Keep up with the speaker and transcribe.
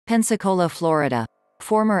Pensacola, Florida.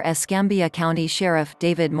 Former Escambia County Sheriff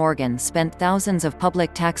David Morgan spent thousands of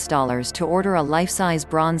public tax dollars to order a life-size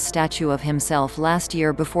bronze statue of himself last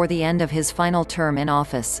year before the end of his final term in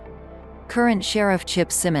office. Current Sheriff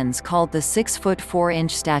Chip Simmons called the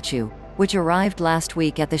 6-foot-4-inch statue, which arrived last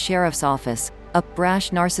week at the sheriff's office, a brash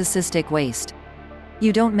narcissistic waste.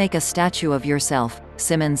 "You don't make a statue of yourself,"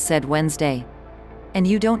 Simmons said Wednesday. "And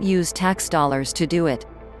you don't use tax dollars to do it."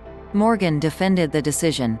 Morgan defended the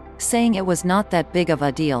decision, saying it was not that big of a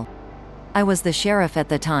deal. "I was the sheriff at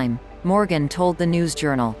the time," Morgan told the News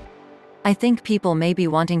Journal. "I think people may be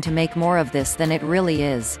wanting to make more of this than it really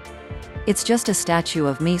is. It's just a statue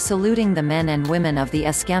of me saluting the men and women of the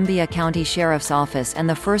Escambia County Sheriff's Office and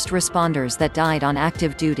the first responders that died on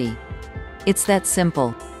active duty. It's that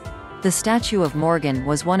simple." The statue of Morgan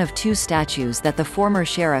was one of two statues that the former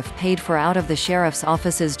sheriff paid for out of the sheriff's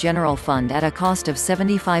office's general fund at a cost of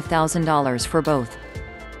 $75,000 for both.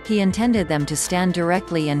 He intended them to stand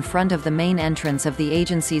directly in front of the main entrance of the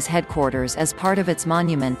agency's headquarters as part of its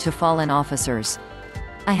monument to fallen officers.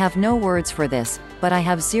 "I have no words for this, but I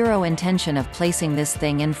have zero intention of placing this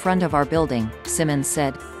thing in front of our building," Simmons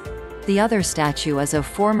said. The other statue is of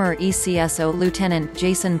former ECSO Lt.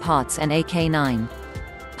 Jason Potts and a K9.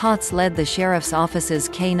 Potts led the sheriff's office's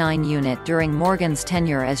K9 unit during Morgan's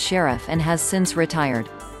tenure as sheriff and has since retired.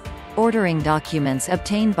 Ordering documents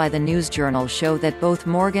obtained by the News Journal show that both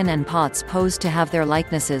Morgan and Potts posed to have their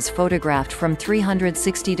likenesses photographed from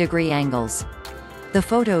 360-degree angles. The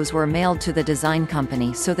photos were mailed to the design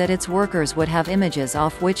company so that its workers would have images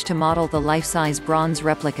off which to model the life-size bronze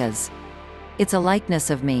replicas. "It's a likeness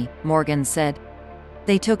of me," Morgan said.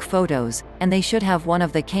 "They took photos, and they should have one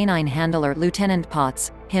of the canine handler Lieutenant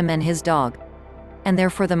Potts, him and his dog. And they're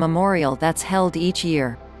for the memorial that's held each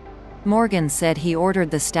year." Morgan said he ordered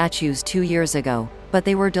the statues 2 years ago, but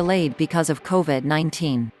they were delayed because of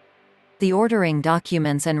COVID-19. The ordering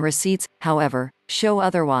documents and receipts, however, show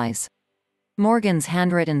otherwise. Morgan's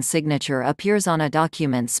handwritten signature appears on a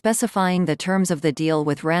document specifying the terms of the deal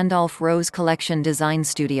with Randolph Rose Collection Design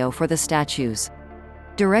Studio for the statues.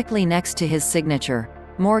 Directly next to his signature,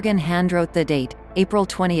 Morgan handwrote the date, April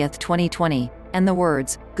 20, 2020, and the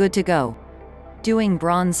words, "Good to go." "Doing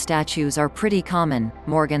bronze statues are pretty common,"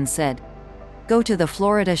 Morgan said. "Go to the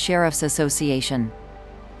Florida Sheriff's Association.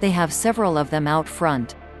 They have several of them out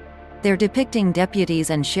front. They're depicting deputies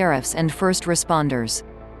and sheriffs and first responders."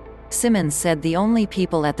 Simmons said the only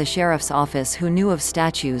people at the sheriff's office who knew of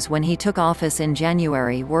statues when he took office in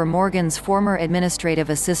January were Morgan's former administrative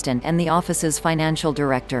assistant and the office's financial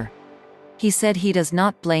director. He said he does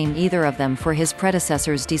not blame either of them for his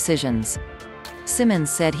predecessor's decisions. Simmons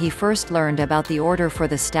said he first learned about the order for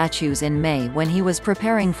the statues in May when he was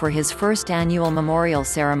preparing for his first annual memorial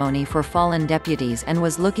ceremony for fallen deputies and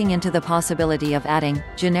was looking into the possibility of adding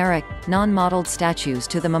generic, non-modeled statues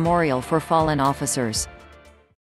to the memorial for fallen officers.